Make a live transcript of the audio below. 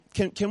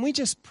can we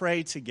just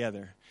pray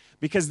together?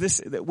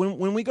 Because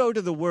when we go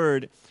to the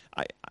Word,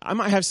 I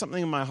might have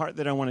something in my heart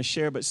that I want to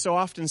share, but so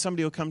often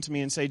somebody will come to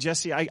me and say,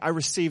 Jesse, I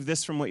received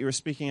this from what you were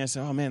speaking. I say,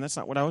 oh man, that's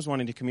not what I was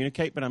wanting to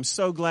communicate, but I'm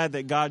so glad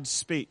that God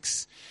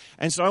speaks.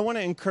 And so I want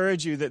to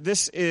encourage you that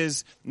this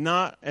is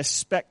not a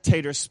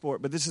spectator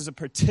sport, but this is a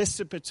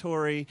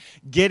participatory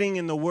getting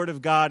in the Word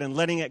of God and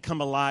letting it come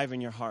alive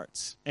in your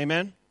hearts.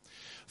 Amen?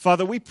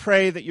 Father, we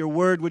pray that your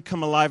word would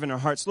come alive in our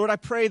hearts. Lord, I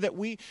pray that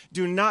we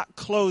do not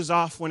close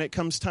off when it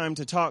comes time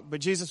to talk, but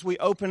Jesus, we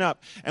open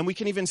up, and we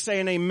can even say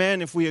an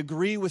amen if we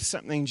agree with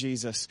something,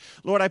 Jesus.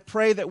 Lord, I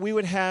pray that we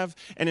would have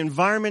an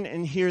environment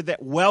in here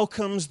that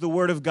welcomes the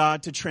word of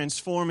God to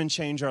transform and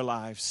change our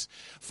lives.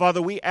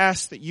 Father, we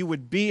ask that you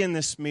would be in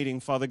this meeting,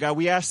 Father God.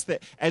 We ask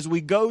that as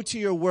we go to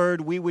your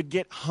word, we would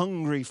get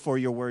hungry for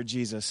your word,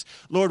 Jesus.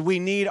 Lord, we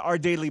need our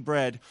daily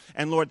bread.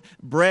 And Lord,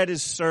 bread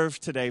is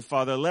served today,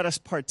 Father. Let us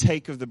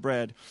partake of the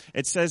bread.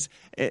 It says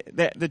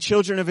that the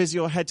children of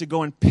Israel had to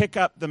go and pick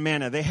up the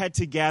manna. They had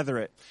to gather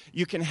it.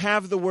 You can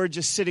have the word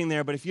just sitting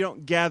there, but if you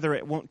don't gather it,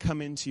 it won't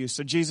come into you.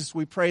 So Jesus,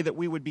 we pray that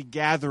we would be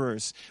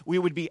gatherers. We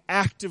would be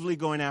actively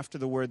going after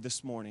the word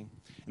this morning.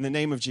 In the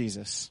name of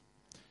Jesus.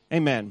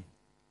 Amen.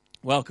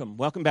 Welcome.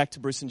 Welcome back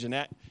to Bruce and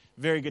Jeanette.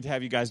 Very good to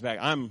have you guys back.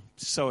 I'm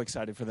so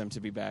excited for them to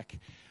be back.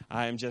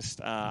 I am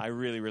just, I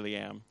really, really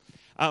am.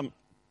 I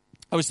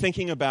was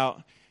thinking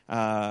about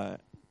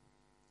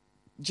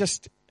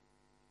just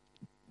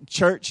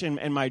church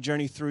and my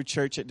journey through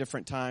church at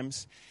different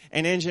times.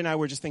 And Angie and I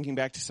were just thinking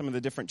back to some of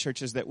the different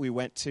churches that we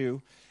went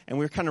to. And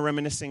we were kind of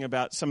reminiscing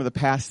about some of the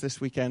past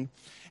this weekend.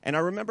 And I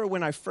remember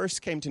when I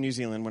first came to New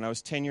Zealand when I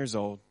was 10 years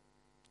old.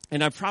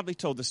 And I've probably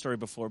told this story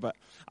before, but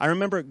I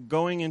remember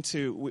going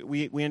into,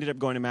 we ended up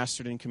going to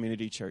Masterton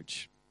Community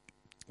Church.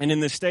 And in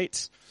the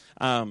States,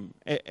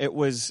 it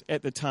was,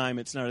 at the time,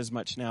 it's not as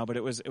much now, but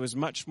it was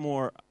much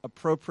more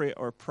appropriate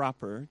or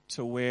proper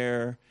to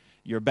wear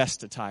your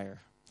best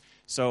attire.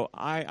 So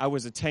I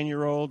was a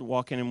 10-year-old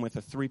walking in with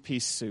a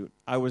three-piece suit.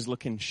 I was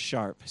looking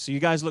sharp. So you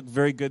guys look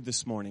very good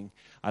this morning.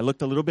 I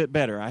looked a little bit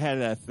better. I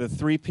had the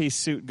three-piece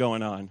suit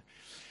going on.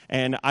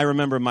 And I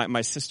remember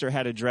my sister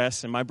had a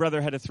dress, and my brother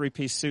had a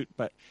three-piece suit,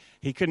 but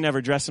he could never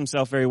dress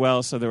himself very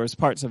well, so there was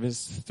parts of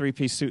his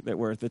three-piece suit that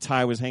were, the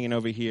tie was hanging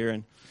over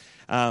here.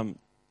 And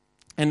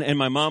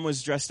my mom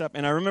was dressed up.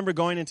 And I remember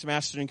going into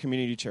Masterton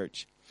Community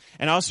Church.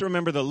 And I also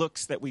remember the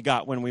looks that we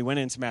got when we went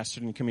into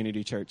Masterton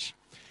Community Church.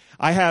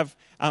 I have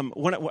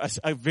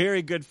a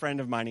very good friend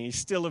of mine. He's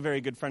still a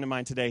very good friend of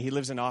mine today. He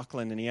lives in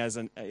Auckland, and he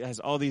has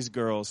all these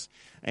girls,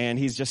 and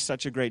he's just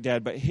such a great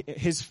dad. But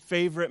his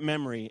favorite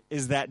memory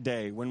is that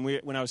day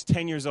when I was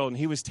 10 years old, and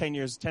he was 10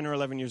 or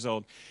 11 years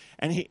old.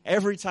 And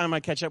every time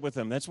I catch up with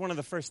him, that's one of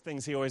the first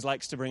things he always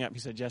likes to bring up. He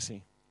said,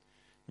 Jesse,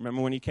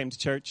 remember when you came to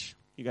church?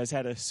 You guys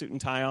had a suit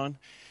and tie on?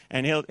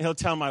 And he'll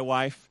tell my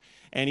wife,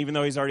 and even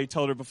though he's already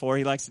told her before,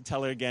 he likes to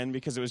tell her again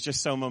because it was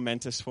just so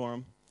momentous for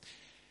him.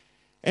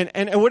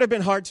 And it would have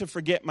been hard to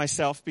forget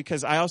myself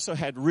because I also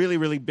had really,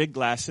 really big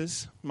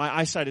glasses. My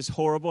eyesight is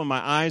horrible, and my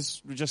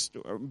eyes were just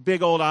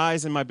big old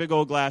eyes and my big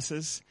old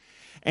glasses.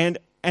 And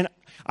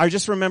I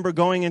just remember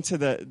going into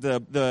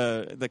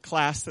the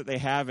class that they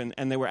have,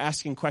 and they were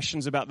asking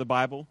questions about the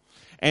Bible.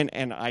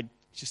 And I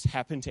just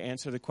happened to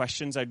answer the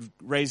questions. I'd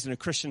raised in a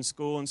Christian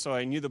school, and so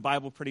I knew the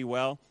Bible pretty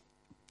well.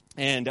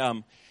 And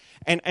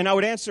I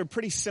would answer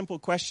pretty simple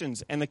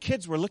questions, and the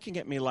kids were looking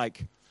at me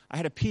like I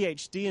had a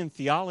PhD in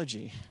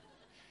theology.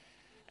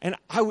 And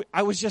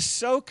I was just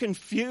so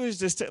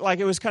confused as to, like,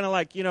 it was kind of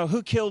like,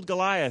 who killed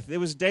Goliath? It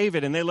was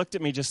David. And they looked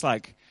at me just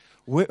like,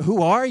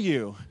 who are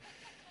you?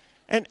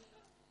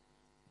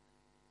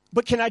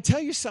 But can I tell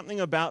you something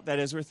about that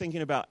as we're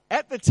thinking about,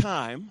 at the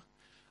time,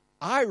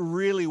 I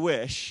really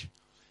wish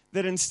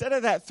that instead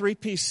of that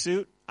three-piece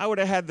suit, I would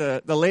have had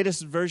the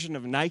latest version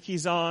of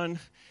Nikes on,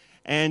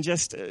 and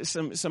just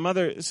some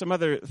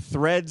other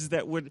threads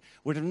that would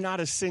have not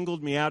have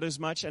singled me out as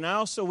much. And I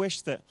also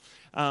wish that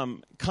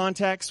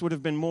contacts would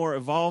have been more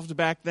evolved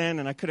back then,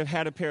 and I could have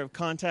had a pair of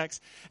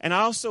contacts. And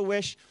I also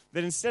wish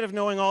that instead of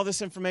knowing all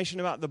this information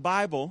about the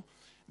Bible,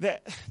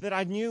 that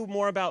I knew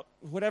more about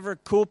whatever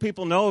cool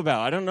people know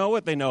about. I don't know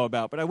what they know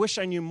about, but I wish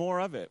I knew more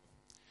of it.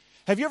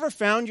 Have you ever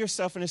found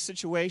yourself in a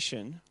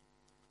situation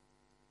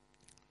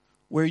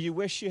where you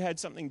wish you had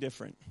something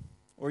different,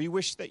 or you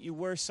wish that you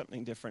were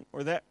something different,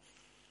 or that,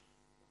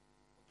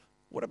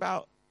 what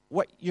about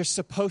what you're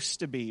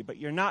supposed to be, but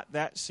you're not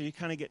that, so you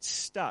kind of get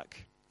stuck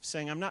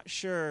saying, I'm not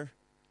sure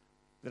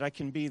that I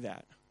can be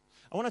that.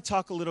 I want to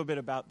talk a little bit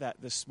about that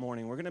this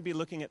morning. We're going to be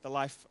looking at the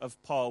life of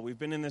Paul. We've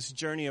been in this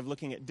journey of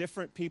looking at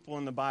different people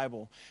in the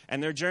Bible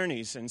and their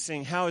journeys and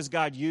seeing how has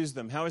God used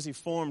them, how has he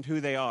formed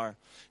who they are.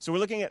 So we're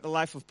looking at the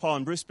life of Paul,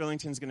 and Bruce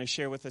Billington's going to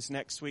share with us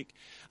next week.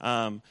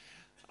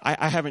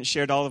 I haven't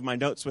shared all of my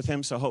notes with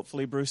him, so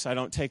hopefully, Bruce, I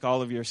don't take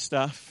all of your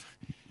stuff.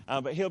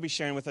 But he'll be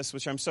sharing with us,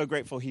 which I'm so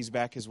grateful he's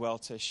back as well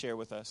to share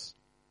with us.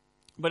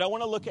 But I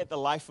want to look at the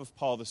life of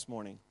Paul this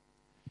morning.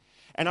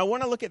 And I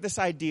want to look at this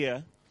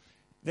idea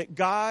that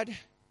God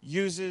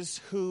uses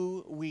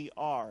who we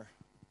are.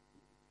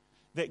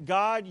 that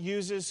God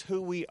uses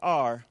who we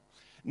are,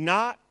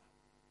 not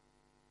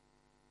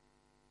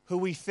who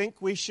we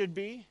think we should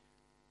be,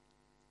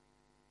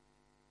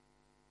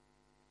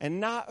 and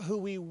not who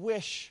we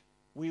wish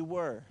we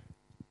were.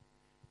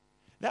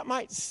 That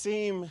might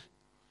seem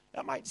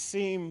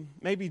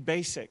maybe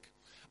basic,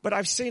 but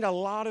I've seen a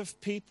lot of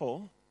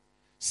people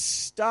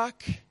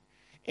stuck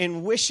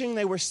in wishing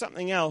they were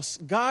something else.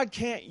 God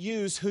can't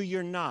use who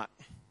you're not.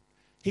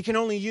 He can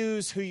only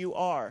use who you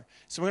are.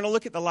 So we're going to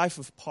look at the life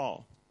of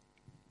Paul.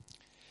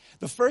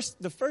 The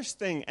first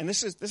thing, and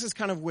this is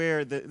kind of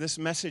where this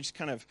message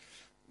kind of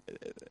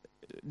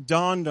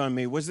dawned on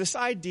me, was this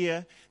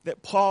idea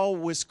that Paul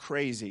was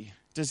crazy.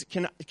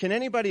 Can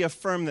anybody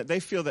affirm that they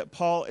feel that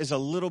Paul is a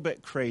little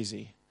bit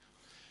crazy?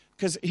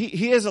 Because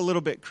he is a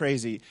little bit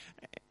crazy.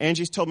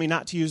 Angie's told me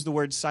not to use the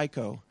word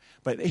psycho.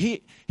 But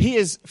he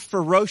is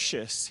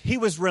ferocious. He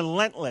was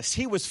relentless.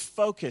 He was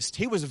focused.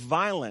 He was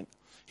violent.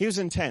 He was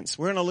intense.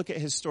 We're going to look at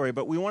his story,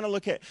 but we want to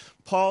look at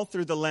Paul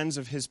through the lens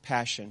of his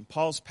passion,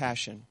 Paul's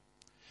passion.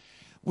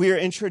 We are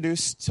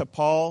introduced to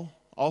Paul,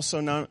 also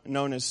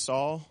known as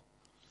Saul,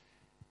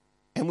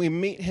 and we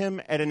meet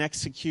him at an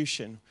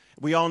execution.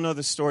 We all know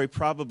the story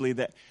probably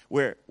that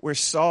where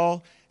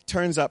Saul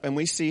turns up and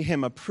we see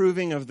him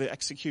approving of the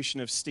execution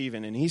of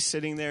Stephen. And he's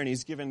sitting there and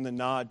he's given the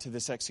nod to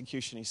this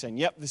execution. He's saying,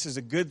 yep, this is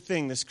a good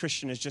thing. This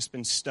Christian has just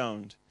been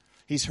stoned.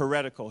 He's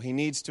heretical. He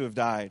needs to have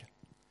died.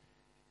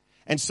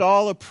 And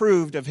Saul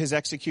approved of his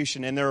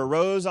execution. And there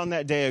arose on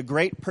that day a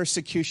great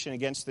persecution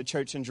against the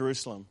church in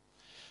Jerusalem.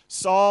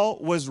 Saul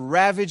was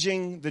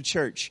ravaging the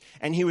church,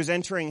 and he was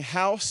entering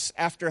house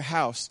after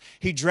house.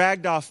 He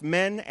dragged off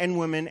men and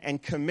women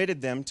and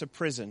committed them to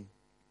prison.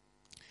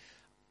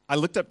 I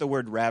looked up the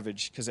word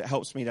ravage because it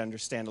helps me to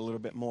understand a little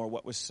bit more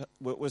what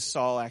was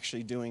Saul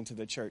actually doing to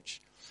the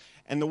church.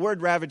 And the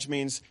word ravage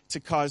means to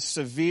cause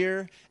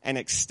severe and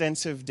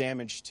extensive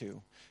damage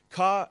to.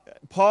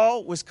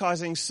 Paul was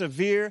causing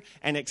severe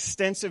and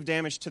extensive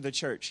damage to the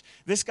church.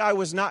 This guy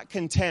was not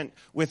content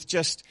with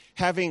just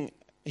having,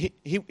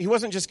 he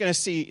wasn't just going to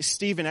see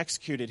Stephen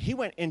executed. He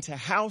went into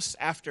house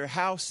after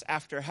house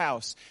after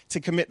house to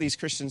commit these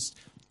Christians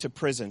to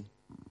prison.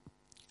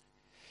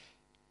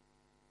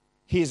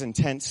 He is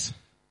intense.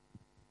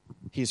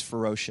 He is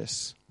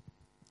ferocious.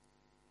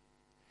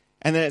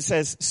 And then it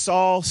says,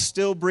 Saul,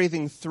 still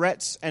breathing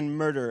threats and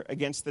murder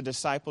against the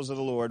disciples of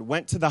the Lord,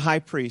 went to the high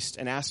priest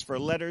and asked for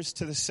letters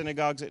to the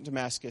synagogues at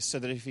Damascus, so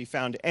that if he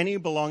found any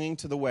belonging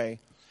to the way,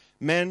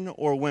 men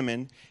or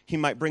women, he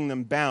might bring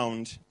them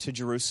bound to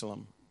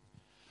Jerusalem.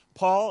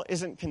 Paul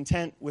isn't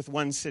content with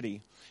one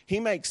city. He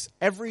makes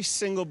every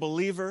single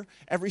believer,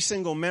 every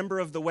single member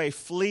of the way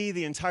flee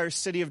the entire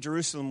city of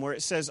Jerusalem, where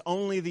it says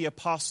only the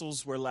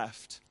apostles were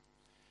left.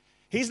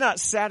 He's not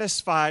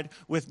satisfied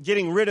with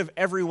getting rid of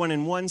everyone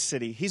in one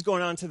city. He's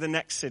going on to the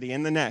next city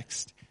and the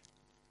next.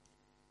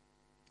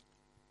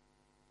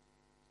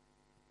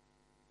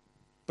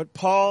 But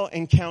Paul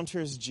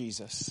encounters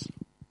Jesus.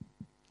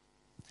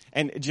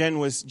 And Jen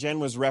was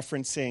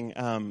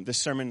referencing the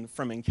sermon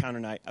from Encounter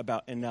Night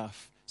about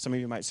enough. Some of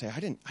you might say, I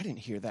didn't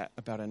hear that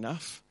about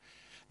enough.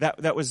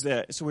 That was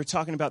so we're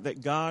talking about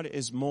that God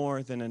is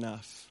more than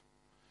enough.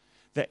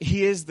 That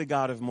he is the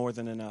God of more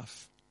than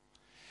enough.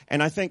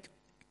 And I think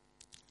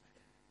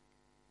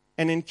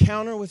an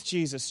encounter with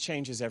Jesus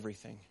changes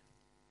everything.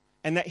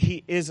 And that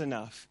he is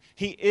enough.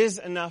 He is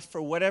enough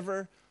for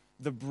whatever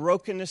the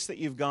brokenness that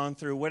you've gone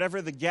through,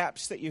 whatever the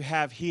gaps that you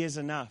have, he is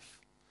enough.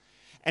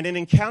 And an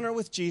encounter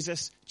with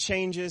Jesus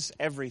changes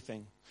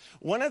everything.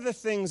 One of the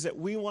things that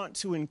we want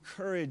to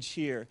encourage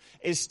here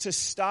is to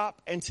stop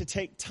and to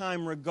take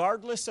time,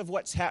 regardless of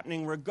what's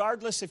happening,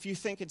 regardless if you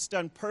think it's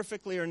done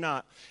perfectly or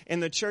not, in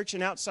the church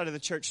and outside of the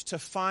church, to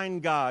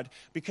find God,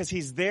 because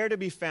he's there to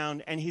be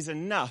found and he's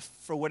enough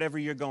for whatever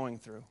you're going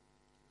through.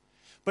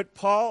 But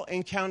Paul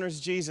encounters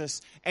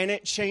Jesus and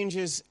it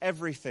changes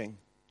everything.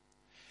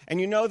 And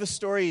you know the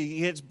story,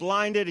 he gets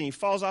blinded and he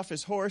falls off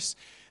his horse,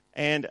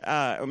 and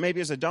or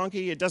maybe it's a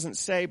donkey, it doesn't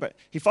say, but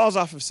he falls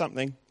off of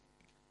something.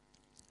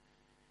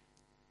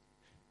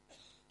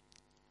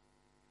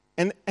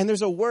 And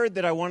there's a word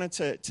that I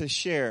wanted to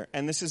share,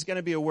 and this is going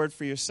to be a word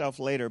for yourself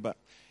later, but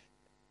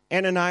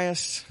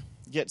Ananias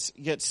gets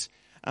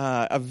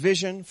a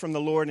vision from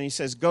the Lord, and he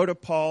says, go to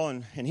Paul,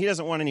 and he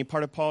doesn't want any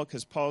part of Paul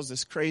because Paul's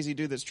this crazy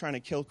dude that's trying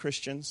to kill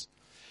Christians.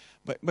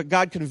 But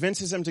God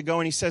convinces him to go,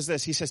 and he says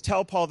this. He says,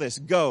 tell Paul this,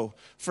 go,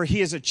 for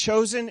he is a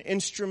chosen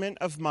instrument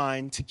of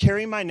mine to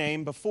carry my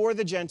name before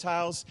the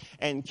Gentiles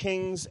and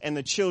kings and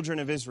the children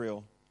of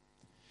Israel.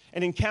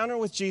 An encounter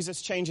with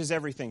Jesus changes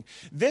everything.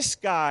 This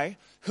guy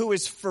who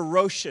is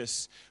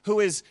ferocious,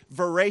 who is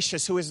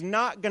voracious, who is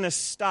not going to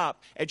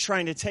stop at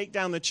trying to take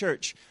down the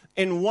church,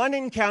 in one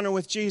encounter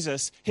with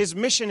Jesus, his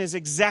mission is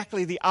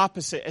exactly the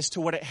opposite as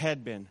to what it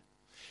had been.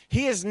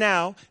 He is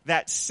now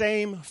that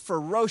same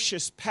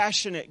ferocious,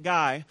 passionate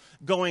guy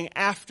going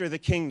after the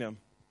kingdom.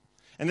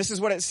 And this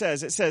is what it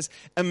says. It says,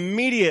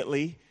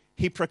 immediately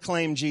he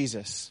proclaimed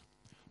Jesus.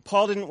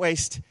 Paul didn't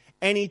waste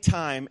any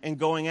time in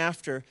going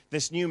after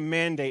this new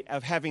mandate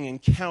of having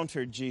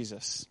encountered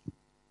Jesus.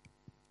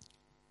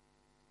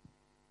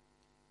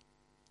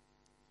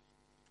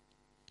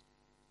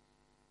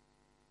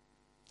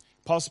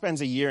 Paul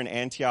spends a year in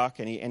Antioch,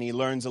 and he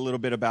learns a little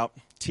bit about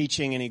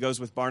teaching, and he goes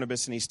with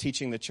Barnabas, and he's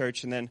teaching the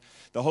church, and then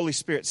the Holy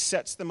Spirit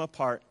sets them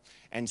apart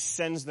and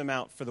sends them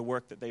out for the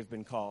work that they've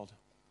been called.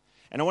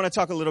 And I want to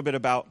talk a little bit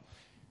about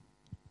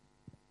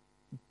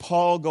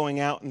Paul going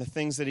out and the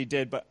things that he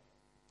did, but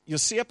you'll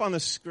see up on the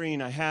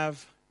screen I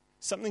have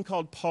something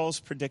called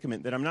Paul's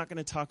predicament that I'm not going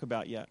to talk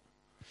about yet.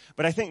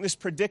 But I think this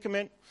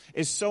predicament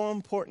is so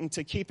important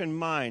to keep in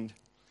mind.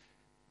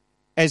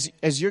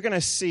 As you're going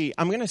to see,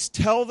 I'm going to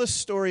tell the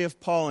story of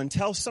Paul and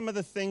tell some of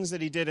the things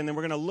that he did, and then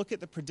we're going to look at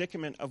the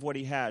predicament of what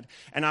he had.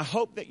 And I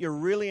hope that you're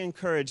really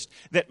encouraged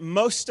that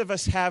most of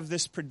us have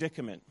this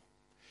predicament.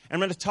 And I'm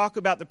going to talk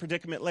about the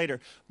predicament later,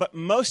 but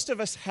most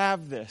of us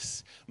have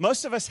this.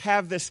 Most of us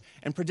have this,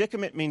 and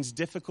predicament means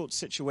difficult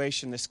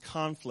situation, this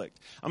conflict.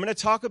 I'm going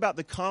to talk about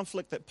the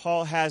conflict that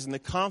Paul has and the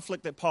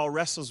conflict that Paul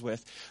wrestles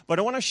with, but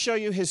I want to show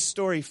you his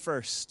story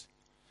first,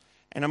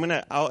 and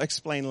I'll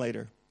explain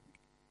later.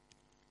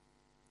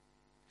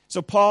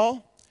 So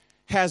Paul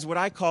has what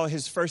I call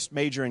his first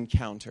major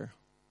encounter.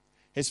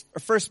 His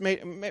first,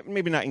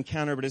 maybe not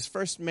encounter, but his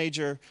first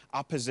major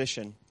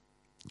opposition.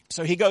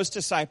 So he goes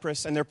to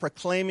Cyprus, and they're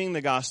proclaiming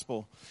the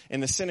gospel in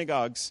the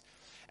synagogues.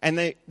 And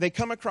they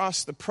come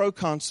across the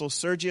proconsul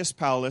Sergius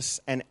Paulus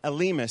and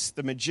Elymas,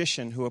 the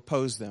magician, who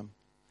opposed them.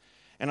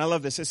 And I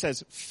love this. It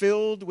says,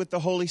 filled with the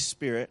Holy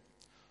Spirit,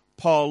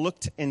 Paul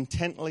looked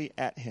intently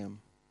at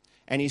him.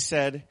 And he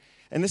said,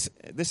 and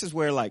this is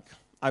where, like,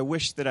 I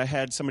wish that I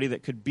had somebody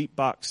that could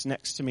beatbox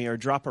next to me or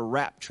drop a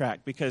rap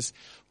track, because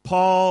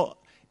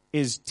Paul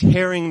is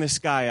tearing this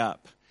guy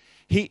up.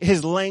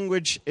 His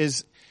language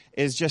is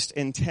just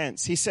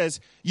intense. He says,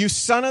 you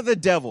son of the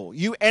devil,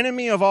 you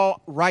enemy of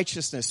all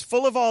righteousness,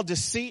 full of all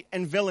deceit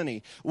and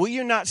villainy, will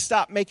you not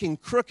stop making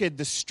crooked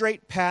the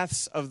straight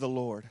paths of the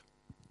Lord?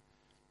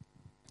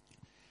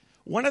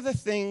 One of the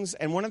things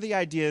and one of the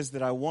ideas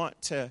that I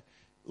want to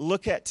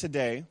look at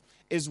today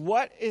is,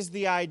 what is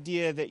the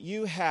idea that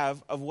you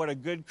have of what a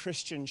good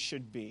Christian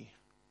should be?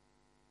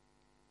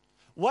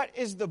 What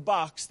is the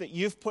box that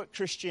you've put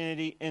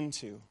Christianity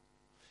into?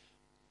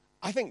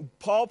 I think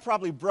Paul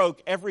probably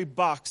broke every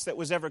box that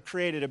was ever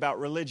created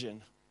about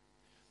religion.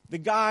 The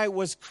guy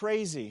was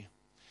crazy,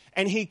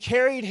 and he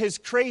carried his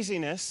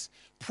craziness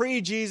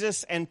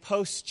pre-Jesus and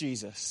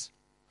post-Jesus.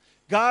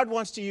 God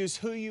wants to use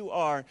who you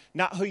are,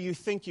 not who you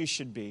think you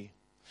should be.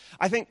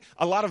 I think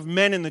a lot of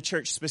men in the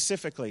church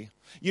specifically,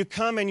 you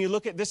come and you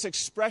look at this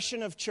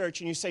expression of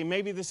church and you say,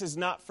 maybe this is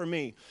not for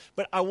me.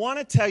 But I want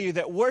to tell you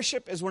that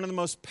worship is one of the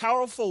most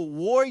powerful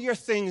warrior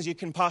things you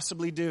can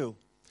possibly do.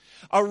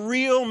 A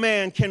real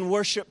man can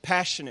worship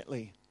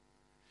passionately,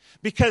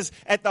 because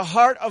at the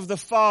heart of the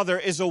Father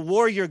is a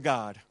warrior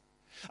God,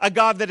 a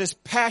God that is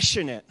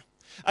passionate,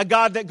 a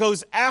God that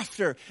goes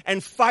after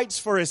and fights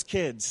for his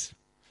kids,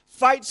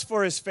 fights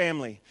for his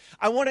family.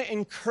 I want to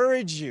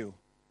encourage you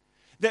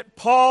that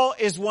Paul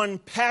is one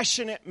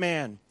passionate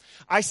man.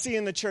 I see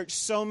in the church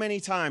so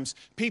many times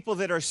people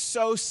that are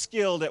so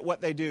skilled at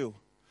what they do,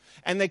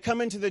 and they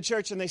come into the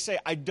church and they say,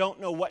 I don't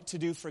know what to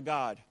do for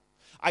God.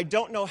 I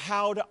don't know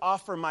how to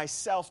offer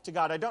myself to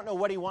God. I don't know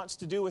what he wants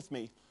to do with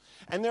me.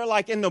 And they're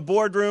like in the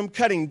boardroom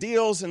cutting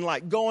deals and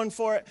like going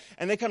for it.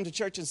 And they come to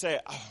church and say,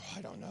 oh,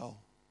 I don't know.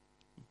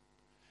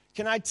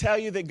 Can I tell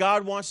you that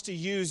God wants to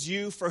use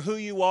you for who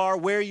you are,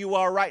 where you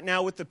are right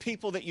now, with the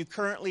people that you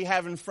currently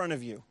have in front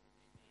of you?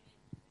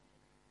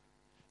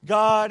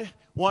 God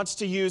wants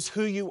to use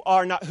who you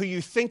are, not who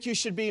you think you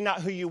should be,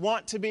 not who you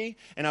want to be.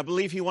 And I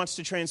believe he wants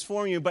to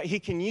transform you, but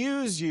he can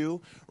use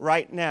you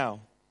right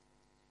now.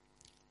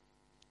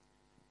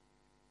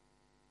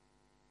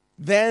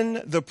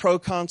 Then the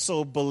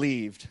proconsul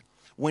believed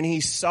when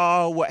he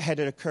saw what had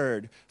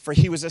occurred, for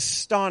he was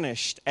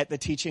astonished at the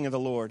teaching of the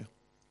Lord.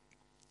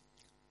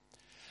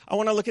 I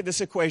want to look at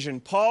this equation.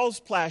 Paul's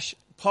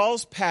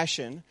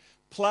passion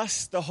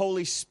plus the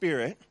Holy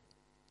Spirit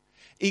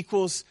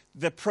equals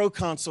the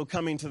proconsul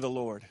coming to the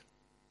Lord.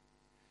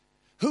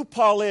 Who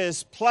Paul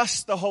is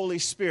plus the Holy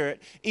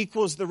Spirit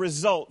equals the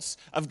results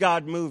of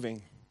God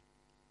moving.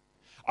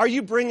 Are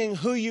you bringing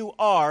who you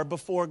are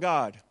before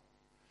God?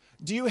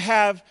 Do you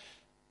have,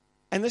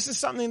 and this is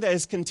something that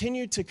has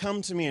continued to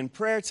come to me in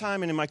prayer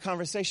time and in my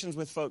conversations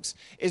with folks,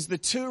 is the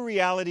two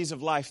realities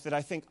of life that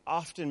I think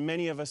often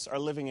many of us are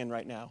living in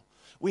right now.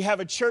 We have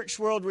a church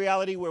world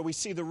reality where we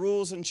see the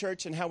rules in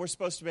church and how we're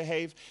supposed to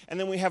behave. And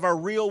then we have our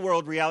real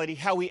world reality,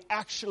 how we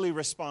actually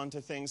respond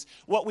to things,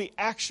 what we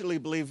actually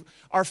believe.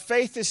 Our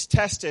faith is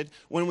tested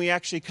when we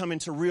actually come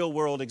into real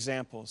world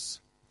examples.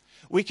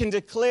 We can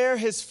declare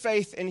his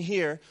faith in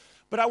here,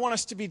 but I want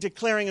us to be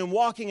declaring and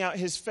walking out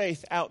his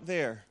faith out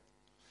there.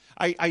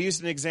 I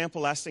used an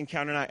example last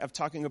encounter night of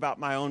talking about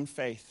my own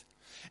faith,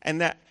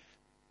 and that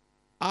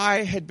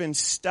I had been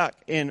stuck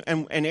in,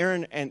 and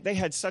Aaron, and they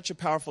had such a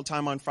powerful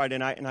time on Friday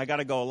night, and I got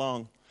to go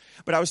along.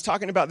 But I was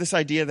talking about this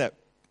idea that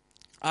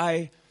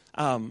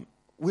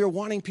we were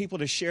wanting people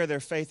to share their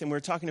faith, and we were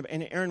talking about,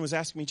 and Aaron was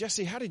asking me,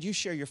 Jesse, how did you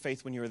share your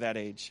faith when you were that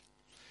age?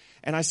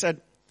 And I said,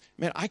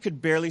 man, I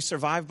could barely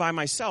survive by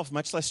myself,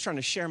 much less trying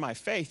to share my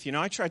faith.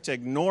 I tried to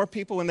ignore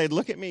people when they'd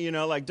look at me,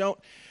 like,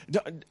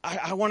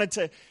 I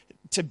wanted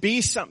to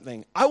be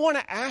something. I want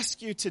to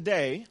ask you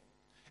today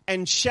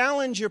and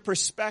challenge your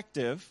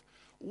perspective.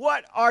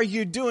 What are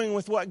you doing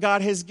with what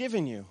God has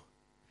given you?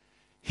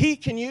 He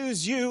can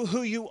use you,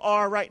 who you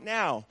are right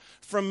now.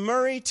 From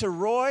Murray to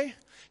Roy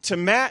to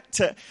Matt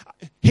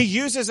he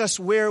uses us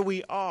where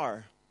we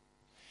are.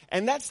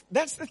 And that's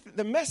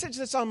the message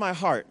that's on my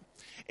heart,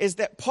 is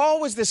that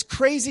Paul was this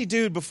crazy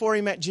dude before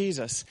he met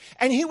Jesus.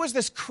 And he was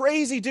this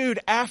crazy dude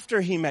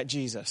after he met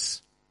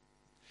Jesus.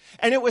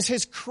 And it was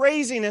his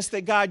craziness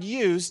that God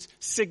used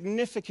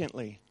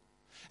significantly.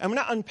 I'm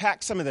going to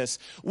unpack some of this.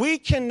 We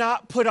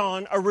cannot put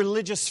on a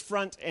religious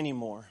front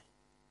anymore.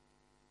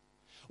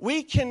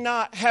 We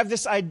cannot have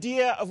this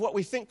idea of what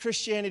we think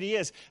Christianity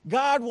is.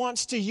 God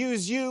wants to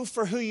use you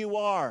for who you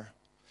are.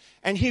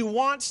 And He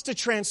wants to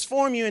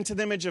transform you into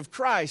the image of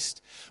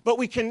Christ. But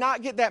we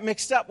cannot get that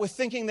mixed up with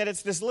thinking that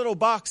it's this little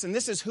box and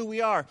this is who we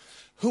are.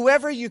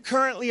 Whoever you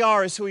currently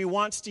are is who He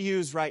wants to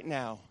use right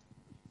now.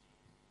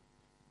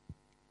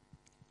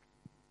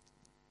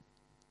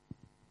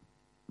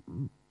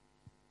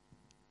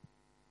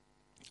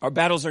 Our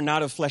battles are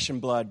not of flesh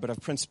and blood, but of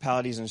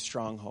principalities and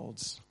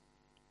strongholds.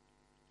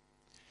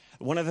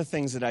 One of the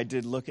things that I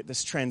did look at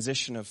this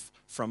transition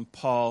from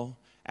Paul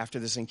after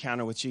this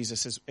encounter with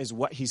Jesus is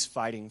what he's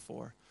fighting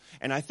for.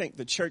 And I think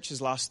the church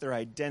has lost their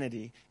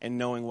identity in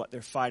knowing what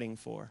they're fighting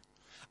for.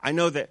 I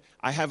know that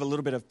I have a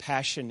little bit of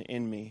passion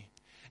in me.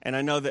 And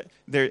I know that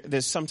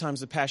there's sometimes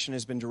the passion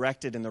has been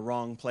directed in the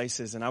wrong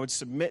places. And I would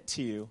submit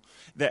to you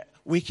that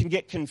we can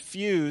get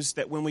confused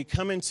that when we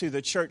come into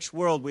the church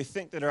world, we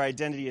think that our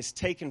identity is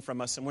taken from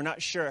us and we're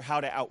not sure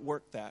how to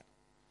outwork that.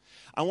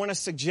 I want to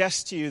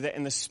suggest to you that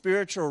in the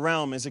spiritual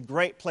realm is a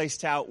great place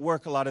to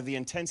outwork a lot of the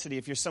intensity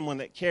if you're someone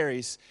that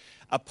carries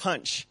a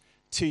punch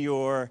to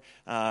your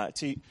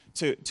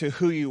to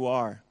who you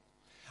are.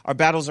 Our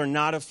battles are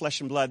not of flesh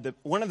and blood.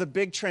 One of the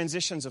big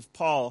transitions of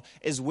Paul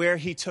is where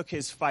he took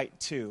his fight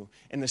to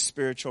in the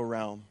spiritual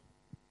realm.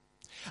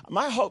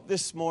 My hope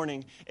this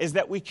morning is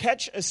that we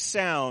catch a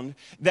sound,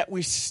 that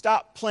we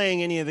stop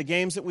playing any of the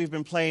games that we've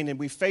been playing, and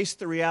we face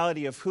the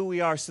reality of who we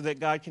are so that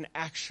God can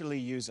actually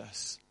use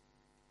us.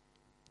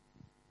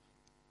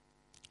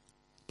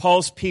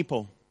 Paul's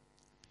people.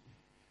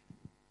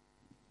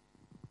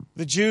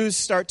 The Jews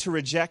start to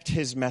reject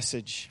his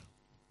message.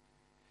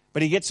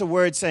 But he gets a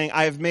word saying,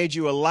 I have made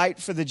you a light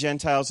for the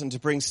Gentiles and to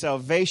bring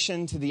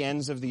salvation to the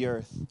ends of the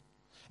earth.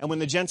 And when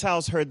the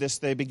Gentiles heard this,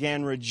 they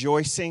began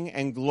rejoicing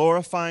and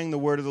glorifying the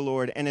word of the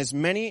Lord. And as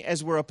many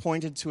as were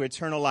appointed to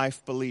eternal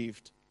life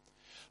believed.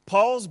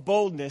 Paul's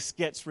boldness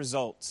gets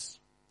results.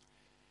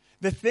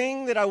 The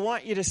thing that I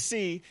want you to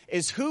see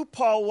is who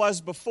Paul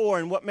was before,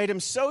 and what made him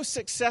so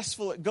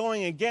successful at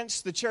going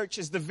against the church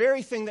is the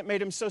very thing that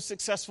made him so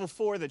successful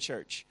for the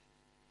church.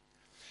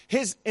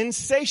 His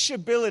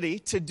insatiability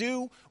to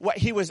do what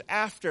he was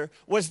after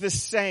was the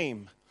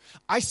same.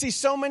 I see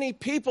so many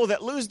people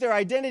that lose their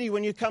identity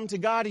when you come to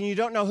God and you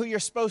don't know who you're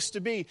supposed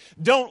to be.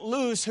 Don't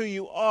lose who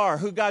you are,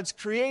 who God's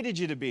created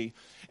you to be.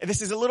 And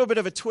this is a little bit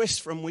of a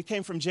twist from we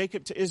came from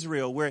Jacob to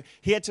Israel, where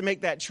he had to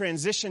make that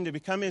transition to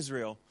become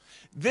Israel.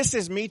 This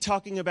is me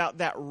talking about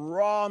that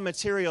raw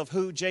material of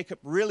who Jacob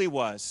really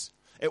was.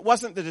 It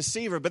wasn't the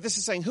deceiver, but this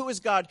is saying, who is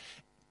God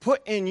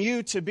put in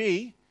you to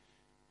be?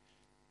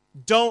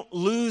 Don't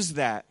lose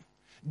that.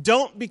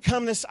 Don't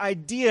become this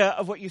idea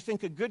of what you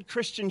think a good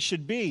Christian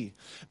should be.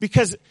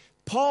 Because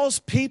Paul's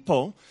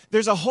people,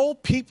 there's a whole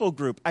people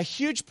group, a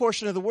huge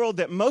portion of the world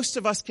that most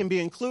of us can be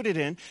included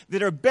in,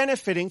 that are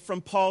benefiting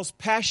from Paul's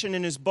passion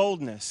and his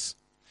boldness.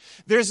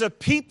 There's a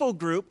people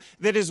group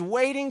that is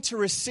waiting to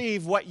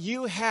receive what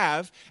you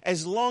have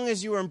as long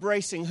as you are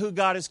embracing who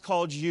God has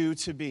called you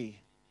to be.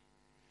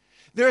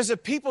 There's a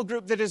people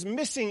group that is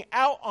missing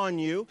out on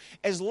you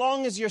as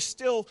long as you're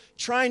still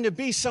trying to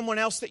be someone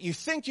else that you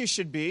think you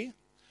should be,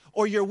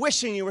 or you're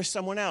wishing you were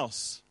someone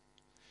else.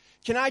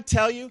 Can I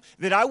tell you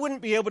that I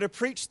wouldn't be able to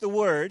preach the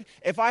word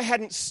if I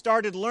hadn't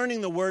started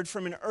learning the word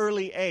from an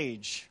early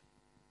age?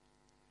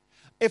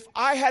 If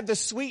I had the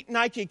sweet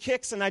Nike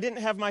kicks and I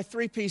didn't have my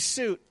three-piece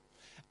suit,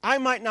 I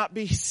might not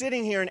be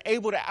sitting here and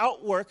able to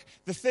outwork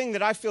the thing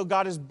that I feel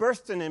God has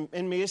birthed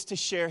in me is to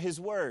share His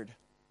word.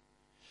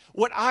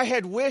 What I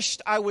had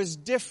wished I was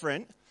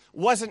different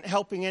wasn't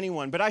helping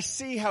anyone, but I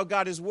see how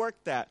God has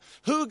worked that.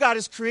 Who God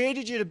has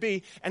created you to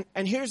be,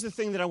 and here's the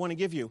thing that I want to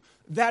give you.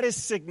 That is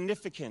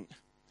significant.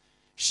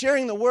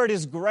 Sharing the word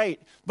is great,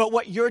 but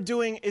what you're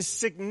doing is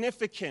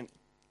significant.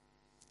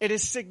 It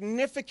is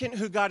significant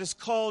who God has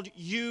called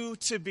you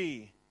to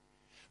be,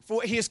 for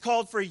what He has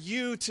called for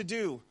you to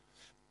do.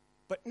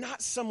 But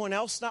not someone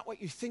else, not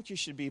what you think you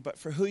should be, but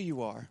for who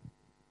you are.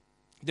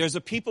 There's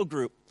a people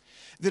group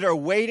that are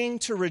waiting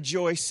to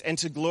rejoice and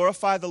to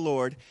glorify the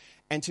Lord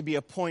and to be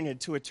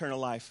appointed to eternal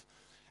life.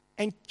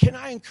 And can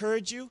I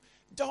encourage you,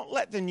 don't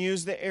let the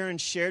news that Aaron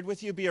shared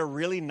with you be a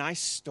really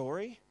nice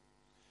story.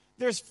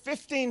 There's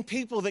 15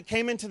 people that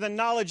came into the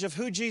knowledge of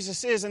who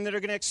Jesus is and that are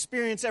going to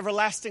experience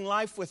everlasting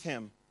life with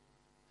Him.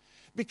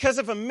 because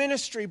of a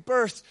ministry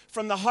birthed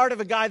from the heart of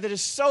a guy that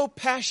is so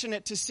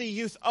passionate to see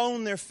youth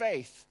own their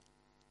faith.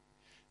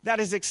 That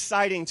is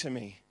exciting to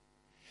me.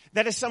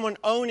 That is someone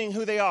owning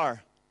who they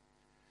are.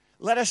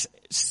 Let us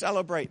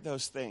celebrate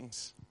those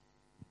things.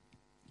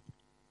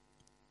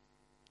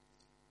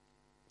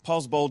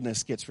 Paul's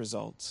boldness gets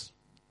results.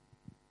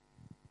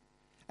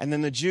 And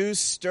then the Jews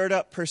stirred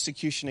up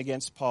persecution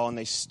against Paul, and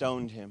they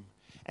stoned him.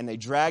 And they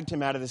dragged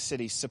him out of the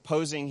city,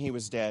 supposing he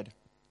was dead.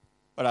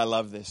 But I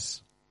love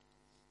this.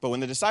 But when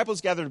the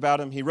disciples gathered about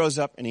him, he rose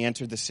up and he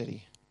entered the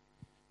city.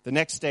 The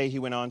next day he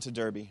went on to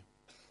Derbe.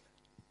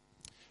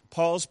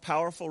 Paul's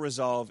powerful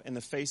resolve in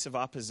the face of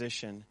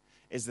opposition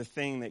is the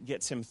thing that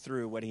gets him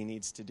through what he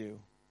needs to do.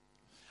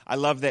 I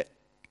love that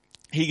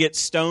he gets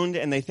stoned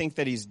and they think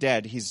that he's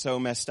dead. He's so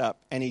messed up.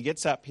 And he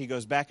gets up, he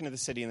goes back into the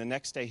city, and the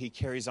next day he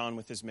carries on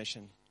with his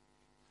mission.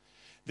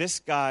 This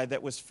guy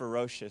that was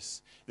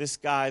ferocious, this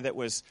guy that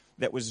was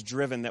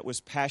driven, that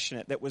was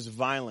passionate, that was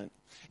violent,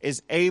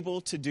 is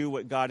able to do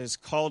what God has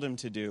called him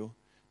to do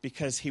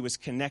because he was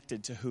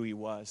connected to who he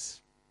was.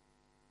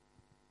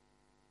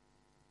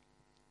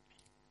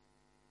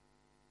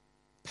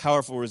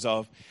 Powerful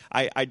resolve.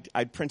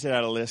 I printed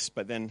out a list,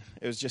 but then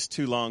it was just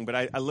too long. But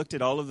I looked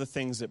at all of the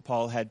things that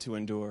Paul had to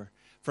endure,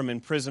 from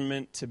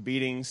imprisonment to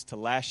beatings to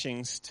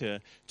lashings to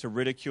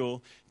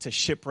ridicule to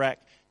shipwreck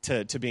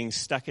to being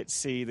stuck at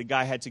sea. The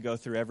guy had to go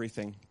through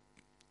everything.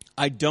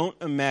 I don't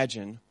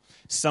imagine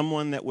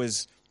someone that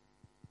was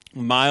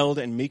mild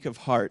and meek of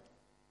heart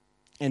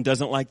and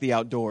doesn't like the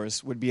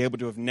outdoors would be able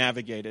to have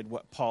navigated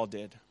what Paul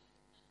did.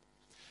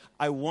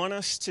 I want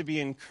us to be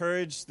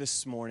encouraged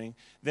this morning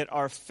that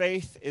our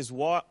faith is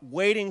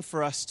waiting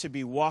for us to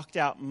be walked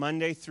out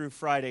Monday through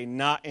Friday,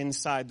 not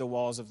inside the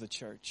walls of the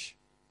church.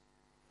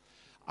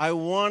 I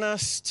want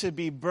us to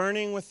be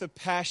burning with the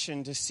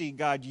passion to see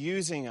God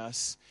using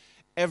us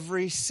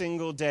every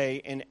single day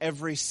in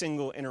every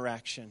single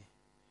interaction.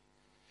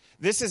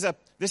 This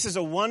is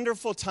a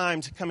wonderful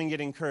time to come and get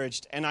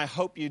encouraged, and I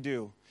hope you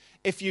do.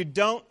 If you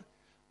don't,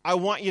 I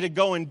want you to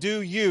go and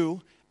do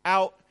you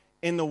out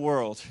in the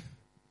world.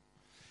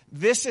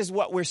 This is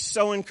what we're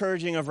so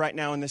encouraging of right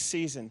now in this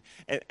season.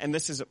 And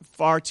this is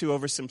far too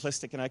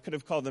oversimplistic, and I could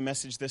have called the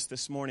message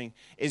this morning,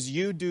 is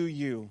you do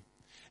you.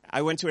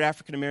 I went to an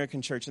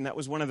African-American church, and that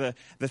was one of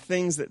the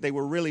things that they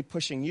were really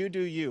pushing. You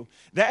do you.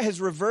 That has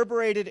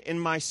reverberated in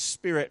my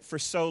spirit for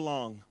so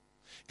long.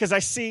 Because I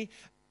see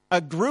a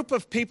group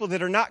of people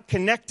that are not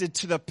connected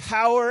to the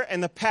power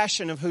and the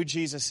passion of who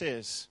Jesus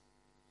is.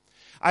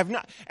 And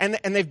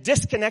they've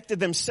disconnected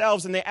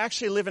themselves, and they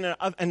actually live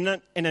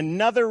in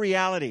another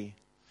reality.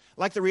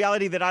 Like the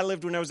reality that I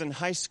lived when I was in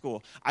high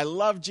school. I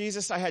loved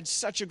Jesus. I had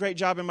such a great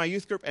job in my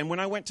youth group. And when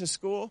I went to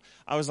school,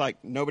 I was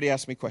like, nobody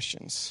asked me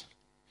questions.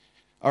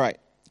 All right,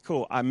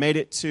 cool. I made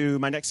it to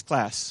my next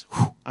class.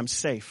 Whew, I'm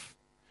safe.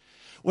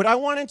 What I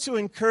wanted to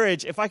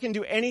encourage, if I can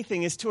do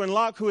anything, is to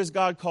unlock who has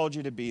God called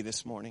you to be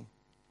this morning.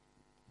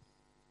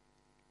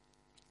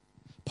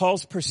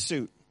 Paul's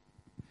pursuit,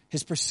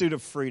 his pursuit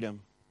of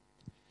freedom.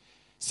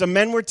 Some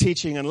men were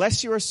teaching,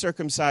 unless you are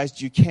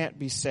circumcised, you can't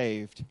be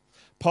saved.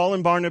 Paul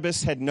and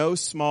Barnabas had no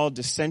small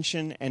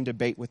dissension and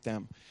debate with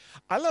them.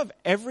 I love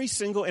every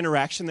single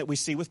interaction that we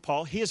see with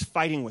Paul. He is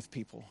fighting with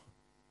people.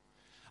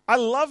 I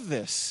love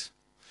this.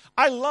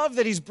 I love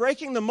that he's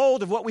breaking the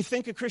mold of what we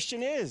think a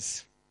Christian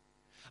is.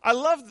 I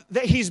love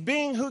that he's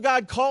being who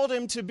God called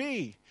him to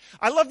be.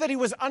 I love that he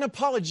was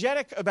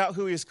unapologetic about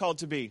who he is called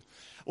to be.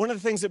 One of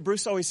the things that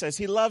Bruce always says,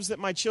 he loves that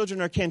my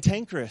children are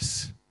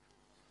cantankerous.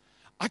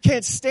 I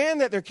can't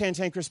stand that they're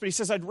cantankerous, but he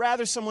says, I'd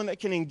rather someone that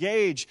can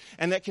engage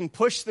and that can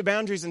push the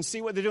boundaries and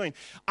see what they're doing.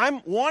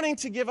 I'm wanting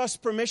to give us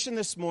permission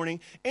this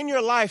morning. In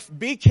your life,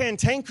 be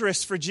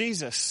cantankerous for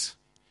Jesus.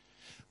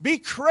 Be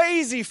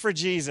crazy for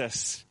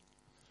Jesus.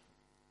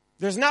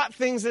 There's not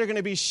things that are going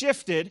to be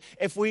shifted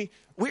if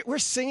we're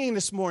singing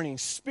this morning,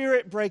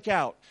 Spirit break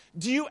out.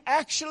 Do you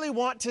actually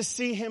want to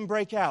see him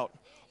break out?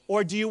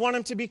 Or do you want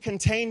him to be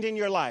contained in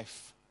your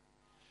life?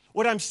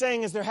 What I'm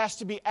saying is there has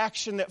to be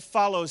action that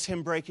follows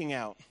him breaking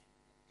out.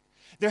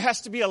 There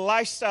has to be a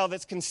lifestyle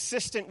that's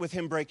consistent with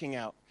him breaking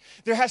out.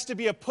 There has to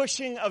be a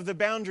pushing of the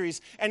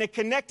boundaries and a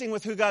connecting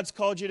with who God's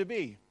called you to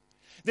be.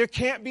 There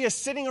can't be a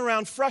sitting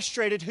around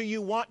frustrated who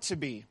you want to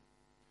be.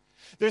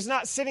 There's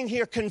not sitting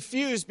here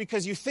confused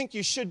because you think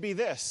you should be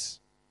this.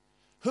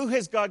 Who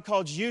has God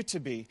called you to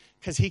be?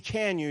 Because he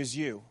can use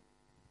you.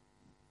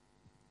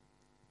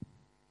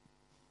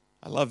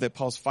 I love that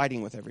Paul's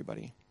fighting with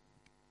everybody.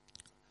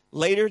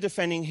 Later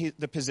defending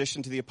the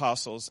position to the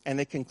apostles, and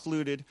they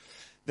concluded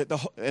that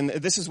and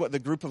this is what the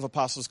group of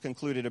apostles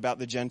concluded about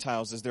the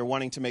Gentiles, is they're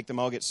wanting to make them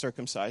all get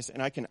circumcised,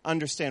 and I can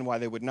understand why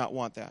they would not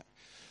want that.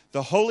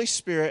 The Holy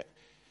Spirit,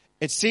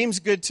 it seems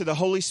good to the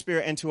Holy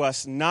Spirit and to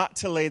us not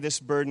to lay this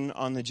burden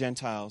on the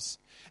Gentiles.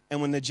 And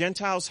when the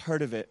Gentiles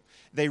heard of it,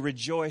 they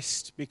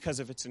rejoiced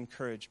because of its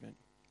encouragement.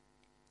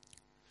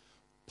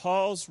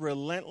 Paul's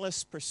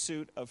relentless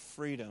pursuit of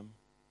freedom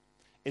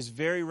is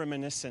very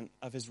reminiscent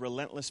of his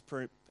relentless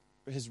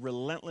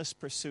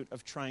pursuit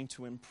of trying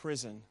to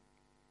imprison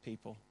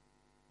people.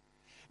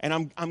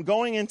 And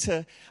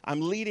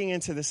I'm leading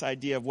into this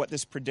idea of what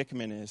this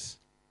predicament is.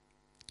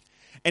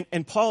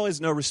 And Paul is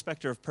no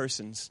respecter of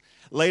persons.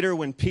 Later,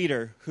 when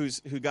Peter,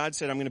 who God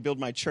said, I'm going to build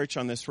my church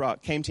on this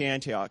rock, came to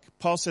Antioch,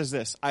 Paul says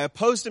this, I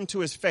opposed him to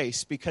his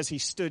face because he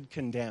stood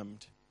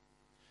condemned.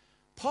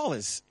 Paul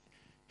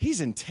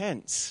he's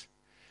intense.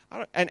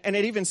 And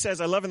it even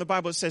says, I love in the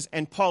Bible, it says,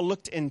 and Paul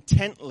looked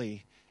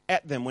intently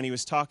at them when he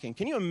was talking.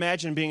 Can you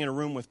imagine being in a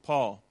room with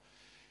Paul?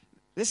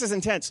 This is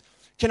intense.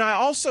 Can I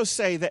also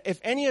say that if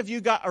any of you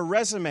got a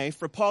resume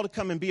for Paul to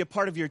come and be a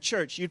part of your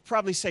church, you'd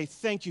probably say,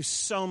 thank you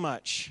so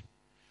much.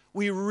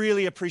 We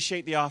really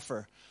appreciate the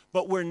offer,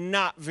 but we're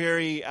not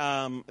very,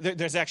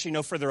 there's actually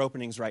no further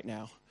openings right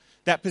now.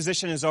 That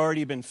position has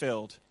already been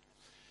filled.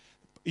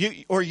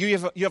 You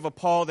have a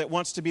Paul that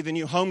wants to be the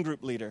new home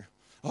group leader.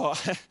 Oh,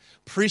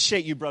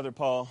 appreciate you, Brother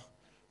Paul.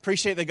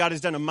 Appreciate that God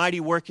has done a mighty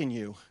work in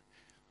you.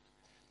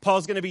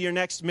 Paul's going to be your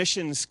next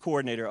missions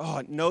coordinator.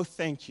 Oh, no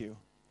thank you.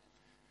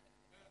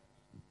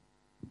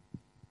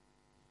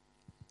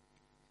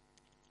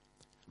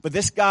 But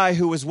this guy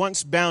who was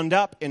once bound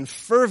up in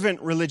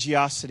fervent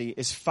religiosity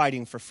is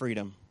fighting for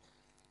freedom.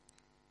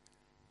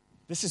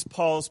 This is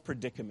Paul's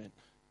predicament.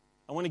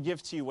 I want to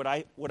give to you what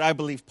I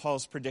believe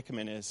Paul's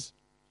predicament is.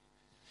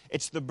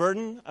 It's the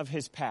burden of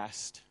his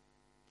past.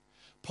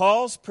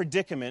 Paul's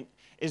predicament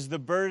is the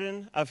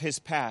burden of his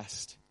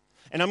past.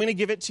 And I'm going to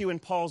give it to you in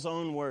Paul's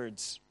own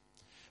words.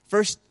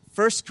 1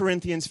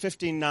 Corinthians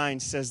 15:9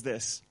 says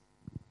this,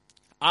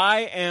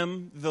 I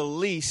am the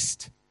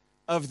least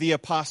of the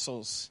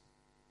apostles.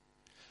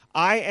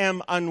 I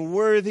am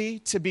unworthy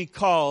to be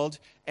called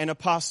an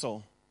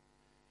apostle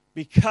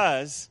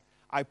because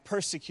I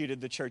persecuted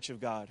the church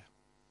of God.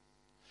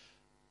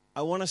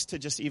 I want us to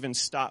just even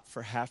stop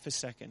for half a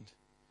second.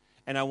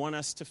 And I want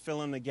us to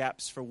fill in the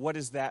gaps for what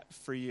is that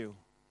for you?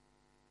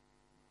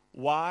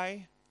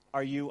 Why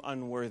are you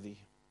unworthy?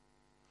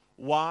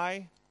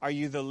 Why are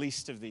you the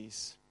least of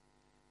these?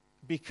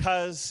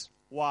 Because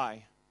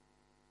why?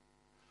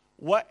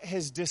 What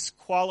has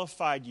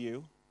disqualified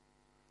you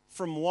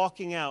from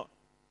walking out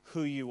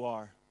who you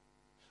are?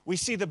 We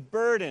see the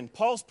burden,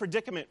 Paul's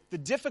predicament, the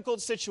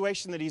difficult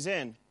situation that he's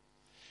in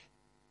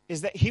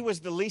is that he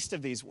was the least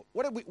of these.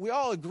 We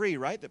all agree,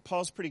 right, that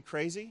Paul's pretty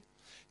crazy?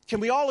 Can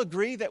we all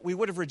agree that we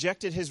would have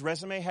rejected his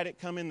resume had it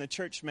come in the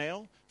church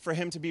mail for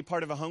him to be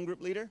part of a home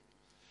group leader?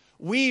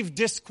 We've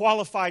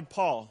disqualified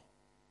Paul.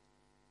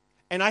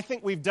 And I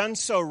think we've done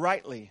so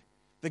rightly.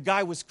 The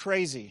guy was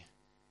crazy.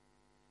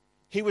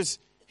 He was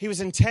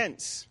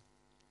intense.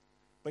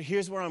 But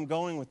here's where I'm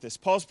going with this.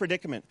 Paul's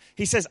predicament.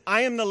 He says,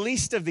 I am the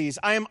least of these.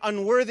 I am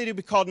unworthy to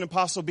be called an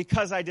apostle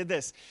because I did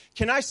this.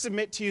 Can I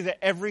submit to you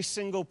that every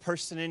single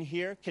person in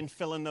here can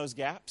fill in those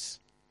gaps?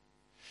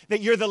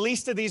 That you're the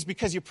least of these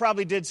because you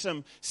probably did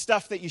some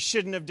stuff that you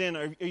shouldn't have done,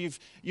 or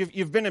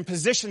you've been in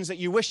positions that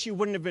you wish you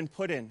wouldn't have been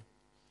put in.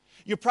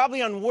 You're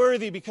probably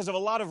unworthy because of a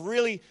lot of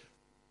really,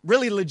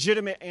 really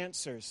legitimate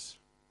answers.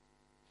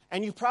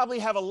 And you probably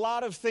have a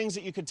lot of things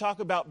that you could talk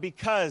about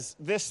because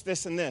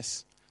this, and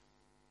this.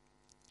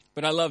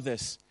 But I love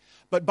this.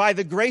 But by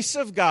the grace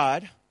of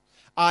God,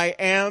 I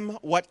am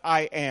what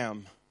I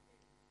am.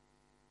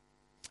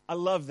 I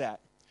love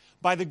that.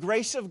 By the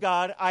grace of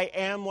God, I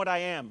am what I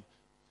am.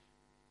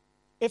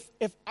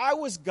 If I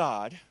was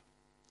God,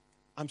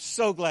 I'm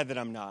so glad that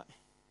I'm not.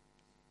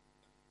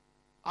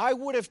 I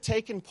would have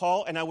taken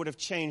Paul and I would have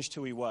changed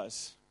who he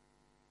was.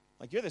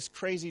 Like, you're this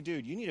crazy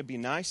dude. You need to be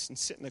nice and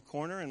sit in the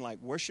corner and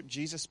like worship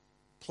Jesus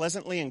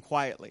pleasantly and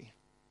quietly.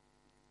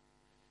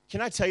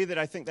 Can I tell you that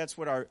I think that's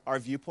what our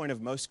viewpoint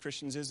of most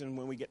Christians is and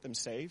when we get them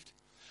saved?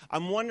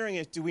 I'm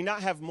wondering do we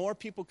not have more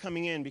people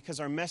coming in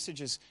because our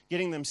message is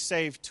getting them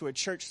saved to a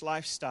church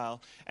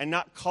lifestyle and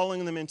not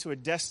calling them into a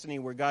destiny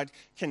where God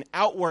can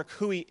outwork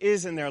who he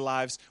is in their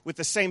lives with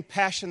the same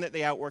passion that they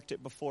outworked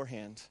it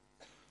beforehand?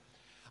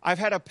 I've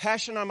had a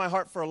passion on my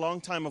heart for a long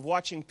time of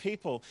watching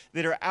people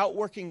that are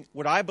outworking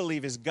what I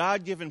believe is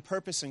God-given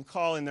purpose and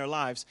call in their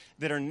lives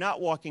that are not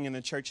walking in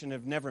the church and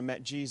have never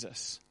met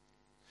Jesus.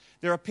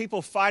 There are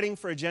people fighting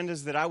for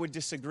agendas that I would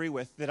disagree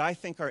with that I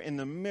think are in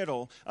the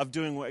middle of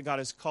doing what God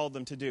has called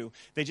them to do.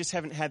 They just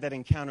haven't had that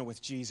encounter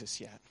with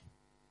Jesus yet.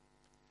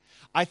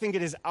 I think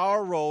it is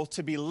our role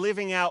to be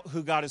living out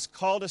who God has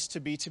called us to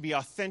be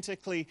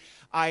authentically,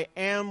 I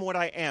am what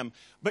I am.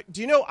 But do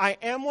you know, I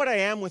am what I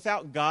am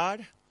without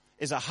God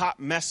is a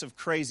hot mess of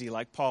crazy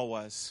like Paul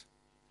was.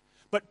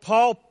 But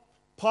Paul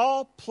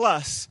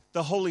plus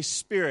the Holy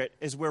Spirit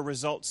is where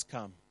results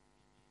come.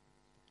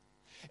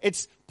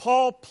 It's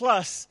Paul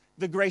plus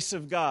the grace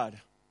of God.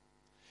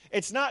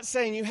 It's not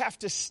saying you have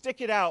to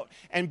stick it out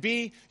and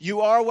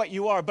you are what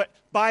you are, but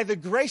by the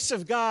grace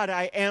of God,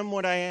 I am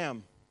what I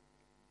am.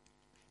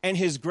 And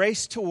his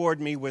grace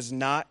toward me was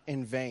not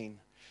in vain.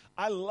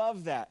 I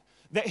love that.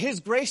 That his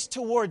grace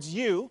towards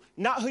you,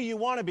 not who you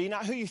want to be,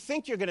 not who you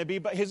think you're going to be,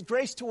 but his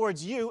grace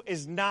towards you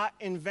is not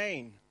in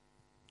vain.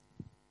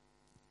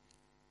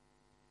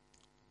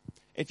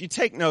 If you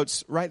take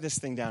notes, write this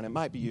thing down. It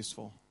might be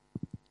useful.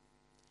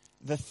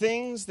 The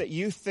things that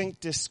you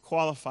think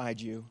disqualified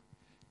you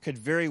could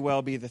very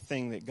well be the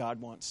thing that God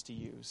wants to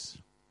use.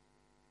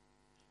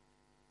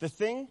 The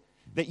thing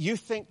that you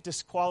think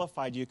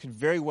disqualified you could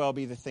very well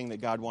be the thing that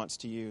God wants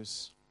to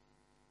use.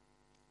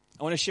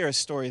 I want to share a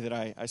story that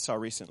I saw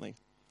recently.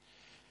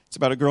 It's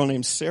about a girl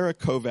named Sarah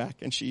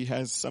Kovac, and she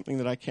has something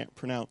that I can't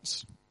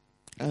pronounce,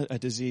 a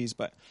disease,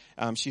 but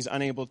she's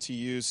unable to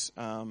use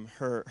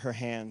her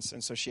hands,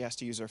 and so she has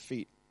to use her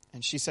feet.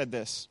 And she said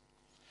this: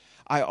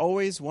 I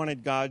always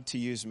wanted God to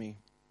use me.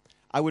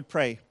 I would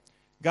pray,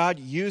 God,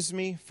 use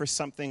me for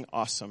something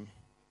awesome.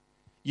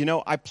 You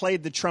know, I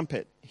played the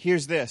trumpet.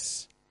 Here's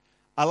this.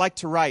 I like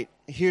to write.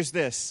 Here's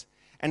this.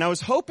 And I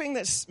was hoping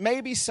that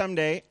maybe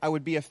someday I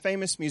would be a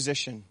famous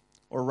musician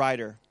or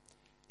writer.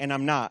 And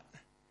I'm not.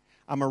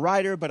 I'm a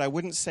writer, but I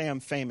wouldn't say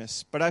I'm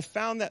famous. But I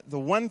found that the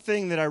one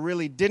thing that I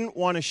really didn't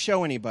want to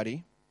show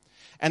anybody,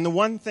 and the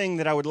one thing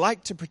that I would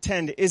like to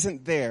pretend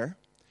isn't there,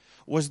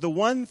 was the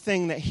one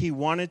thing that he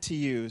wanted to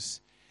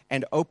use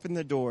and open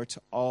the door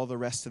to all the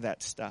rest of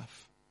that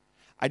stuff.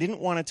 I didn't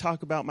want to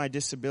talk about my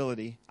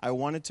disability. I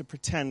wanted to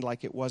pretend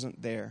like it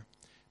wasn't there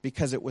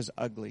because it was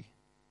ugly.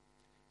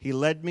 He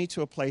led me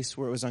to a place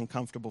where it was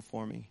uncomfortable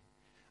for me.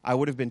 I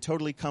would have been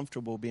totally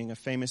comfortable being a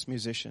famous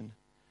musician,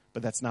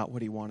 but that's not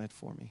what he wanted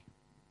for me.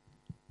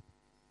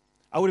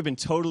 I would have been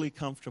totally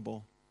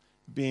comfortable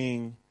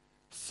being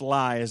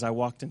fly as I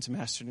walked into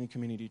Masterton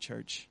Community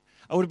Church.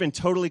 I would have been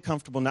totally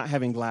comfortable not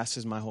having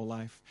glasses my whole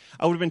life.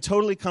 I would have been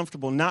totally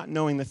comfortable not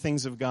knowing the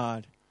things of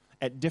God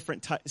at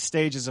different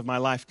stages of my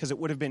life because it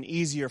would have been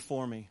easier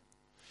for me.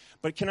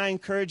 But can I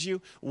encourage you,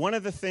 one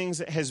of the things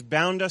that has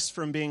bound us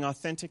from being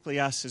authentically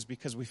us is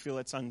because we feel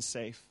it's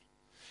unsafe.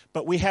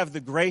 But we have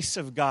the grace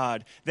of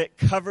God that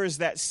covers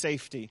that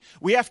safety.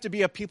 We have to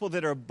be a people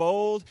that are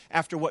bold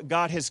after what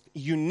God has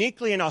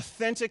uniquely and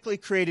authentically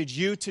created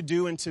you to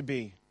do and to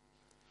be.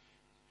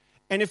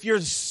 And if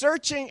you're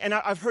searching, and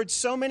I've heard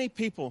so many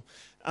people,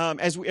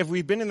 as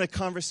we've been in the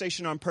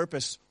conversation on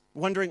purpose,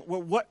 wondering,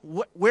 well,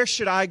 where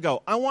should I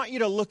go? I want you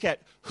to look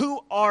at,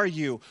 who are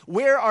you?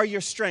 Where are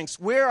your strengths?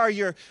 Where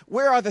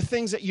are the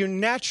things that you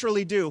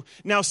naturally do?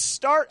 Now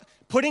start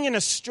putting in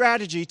a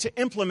strategy to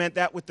implement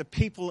that with the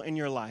people in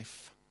your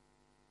life.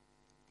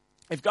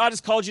 If God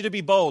has called you to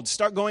be bold,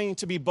 start going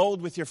to be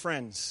bold with your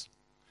friends.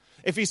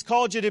 If He's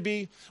called you to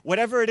be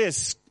whatever it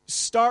is,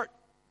 start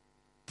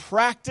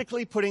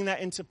practically putting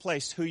that into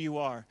place, who you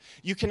are.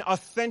 You can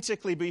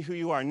authentically be who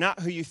you are,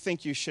 not who you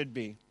think you should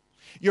be.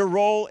 Your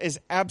role is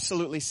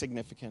absolutely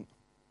significant.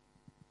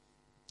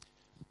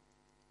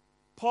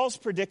 Paul's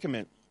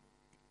predicament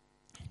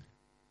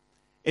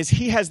is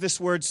he has this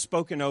word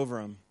spoken over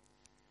him.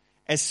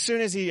 As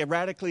soon as he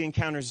radically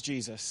encounters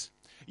Jesus,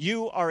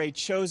 you are a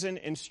chosen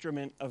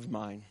instrument of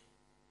mine.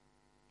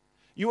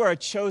 You are a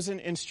chosen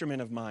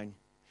instrument of mine.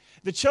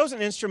 The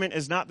chosen instrument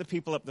is not the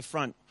people up the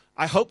front.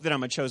 I hope that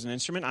I'm a chosen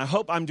instrument. I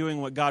hope I'm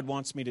doing what God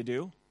wants me to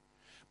do.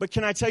 But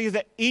can I tell you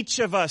that each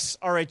of us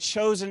are a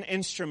chosen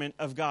instrument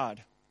of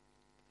God?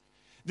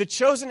 The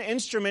chosen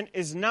instrument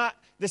is not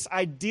this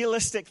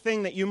idealistic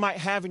thing that you might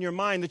have in your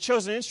mind. The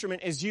chosen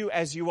instrument is you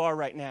as you are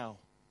right now.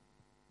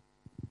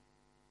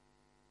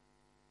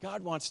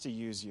 God wants to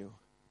use you.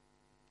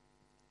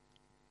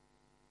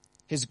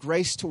 His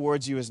grace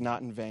towards you is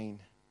not in vain.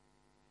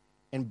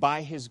 And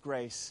by His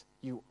grace,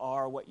 you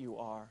are what you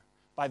are.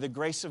 By the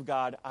grace of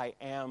God, I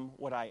am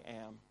what I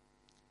am.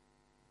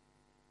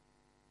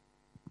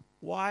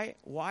 Why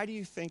do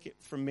you think it,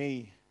 for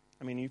me,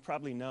 I mean, you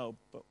probably know,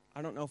 but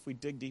I don't know if we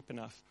dig deep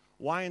enough.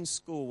 Why in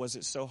school was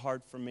it so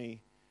hard for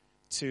me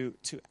to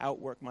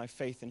outwork my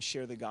faith and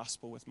share the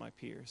gospel with my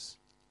peers?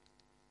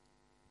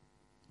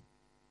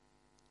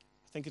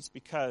 I think it's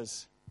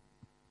because,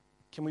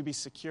 can we be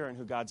secure in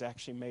who God's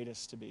actually made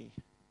us to be?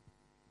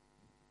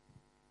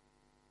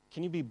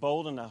 Can you be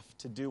bold enough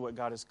to do what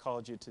God has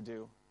called you to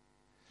do?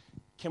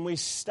 Can we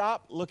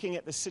stop looking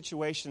at the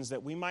situations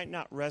that we might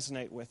not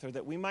resonate with or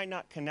that we might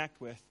not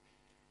connect with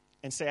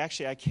and say,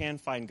 actually, I can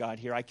find God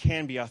here. I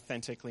can be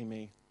authentically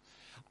me.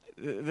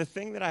 The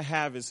thing that I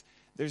have is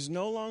there's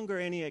no longer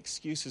any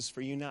excuses for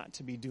you not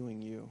to be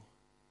doing you.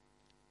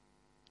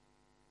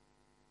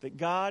 That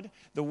God,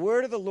 the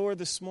word of the Lord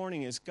this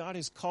morning is God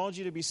has called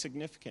you to be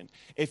significant.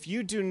 If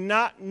you do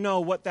not know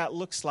what that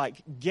looks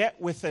like,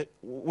 get with it.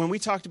 When we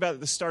talked about it at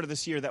the start of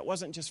this year, that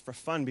wasn't just for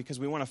fun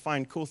because we want to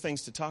find cool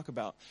things to talk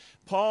about.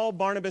 Paul,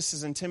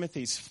 Barnabas, and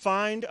Timothy's,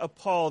 find a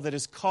Paul that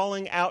is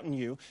calling out in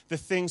you the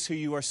things who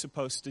you are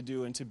supposed to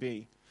do and to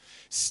be.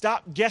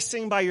 Stop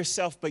guessing by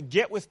yourself, but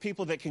get with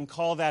people that can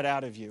call that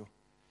out of you.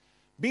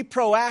 Be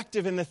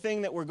proactive in the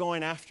thing that we're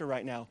going after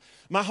right now.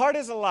 My heart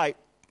is alight.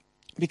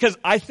 Because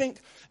I think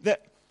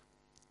that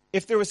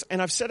if there was,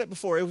 and I've said it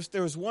before, if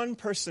there was one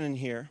person in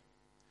here,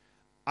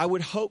 I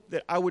would hope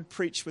that I would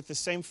preach with the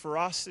same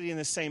ferocity and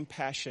the same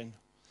passion.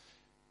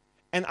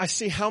 And I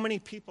see how many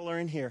people are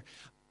in here.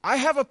 I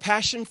have a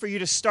passion for you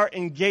to start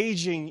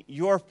engaging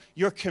your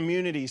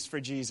communities for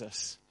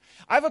Jesus.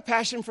 I have a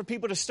passion for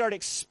people to start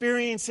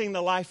experiencing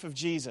the life of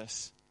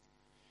Jesus.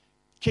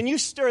 Can you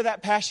stir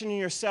that passion in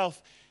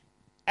yourself?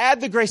 Add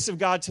the grace of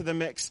God to the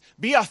mix.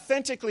 Be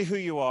authentically who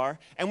you are,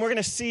 and we're going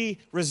to see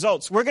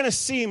results. We're going to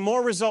see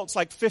more results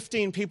like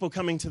 15 people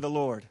coming to the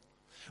Lord.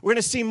 We're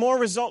going to see more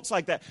results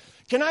like that.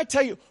 Can I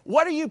tell you,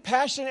 what are you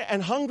passionate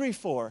and hungry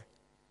for?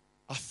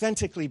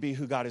 Authentically be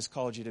who God has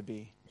called you to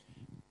be.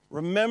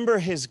 Remember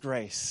His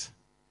grace.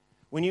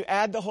 When you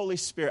add the Holy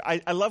Spirit,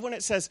 I love when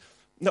it says,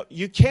 no,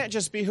 you can't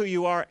just be who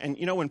you are. And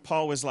you know when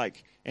Paul was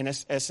like, in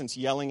essence,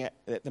 yelling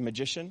at the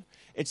magician,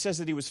 it says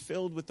that he was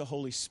filled with the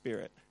Holy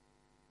Spirit.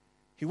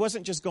 He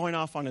wasn't just going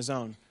off on his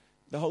own.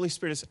 The Holy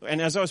Spirit is,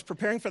 and as I was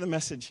preparing for the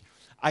message,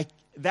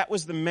 that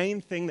was the main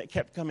thing that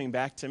kept coming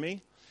back to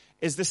me,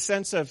 is this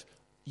sense of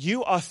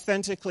you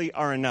authentically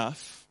are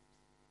enough,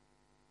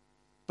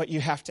 but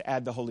you have to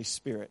add the Holy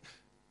Spirit.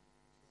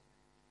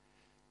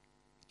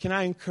 Can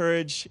I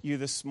encourage you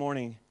this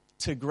morning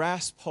to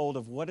grasp hold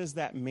of what does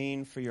that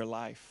mean for your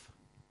life?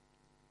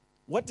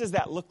 What does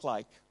that look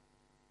like?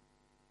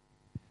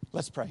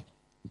 Let's pray.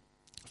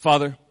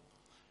 Father,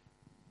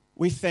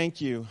 we thank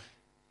you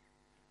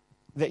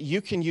that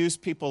you can use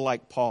people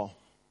like Paul.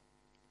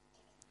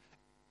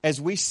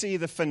 As we see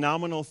the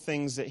phenomenal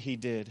things that he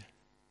did,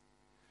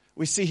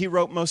 we see he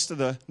wrote most of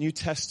the New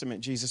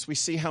Testament, Jesus. We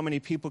see how many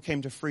people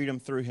came to freedom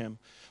through him.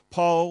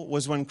 Paul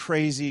was one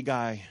crazy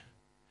guy.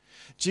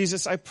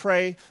 Jesus, I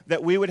pray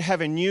that we would have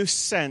a new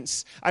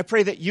sense. I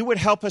pray that you would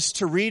help us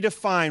to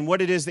redefine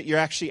what it is that you're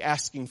actually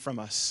asking from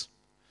us.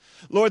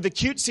 Lord, the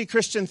cutesy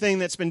Christian thing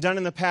that's been done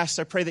in the past,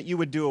 I pray that you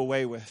would do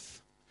away with.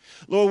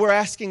 Lord, we're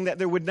asking that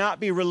there would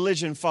not be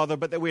religion, Father,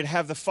 but that we'd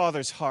have the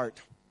Father's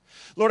heart.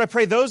 Lord, I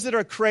pray those that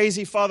are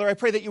crazy, Father, I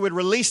pray that you would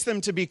release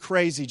them to be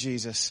crazy,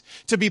 Jesus,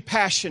 to be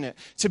passionate,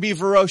 to be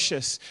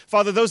ferocious.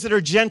 Father, those that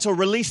are gentle,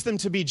 release them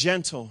to be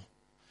gentle.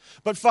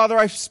 But Father,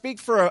 I speak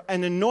for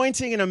an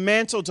anointing and a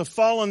mantle to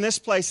fall on this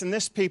place and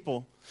this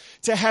people,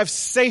 to have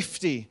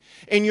safety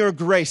in your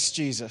grace,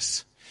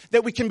 Jesus.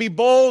 That we can be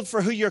bold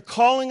for who you're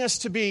calling us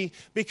to be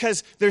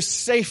because there's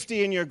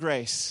safety in your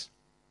grace.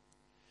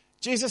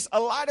 Jesus, a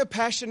lot of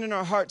passion in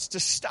our hearts to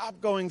stop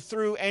going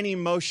through any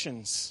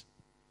motions.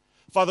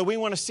 Father, we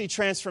want to see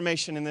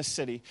transformation in this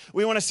city.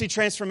 We want to see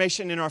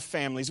transformation in our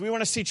families. We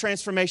want to see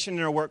transformation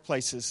in our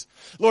workplaces.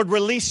 Lord,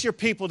 release your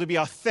people to be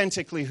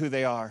authentically who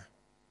they are.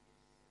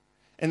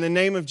 In the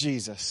name of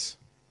Jesus.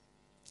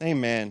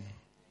 Amen.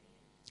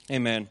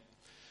 Amen.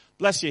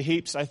 Bless you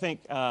heaps. I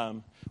think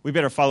we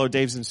better follow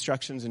Dave's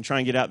instructions and try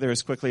and get out there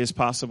as quickly as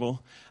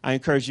possible. I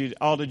encourage you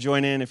all to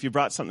join in. If you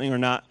brought something or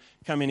not,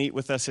 come and eat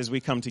with us as we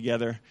come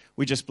together.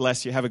 We just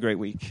bless you. Have a great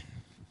week.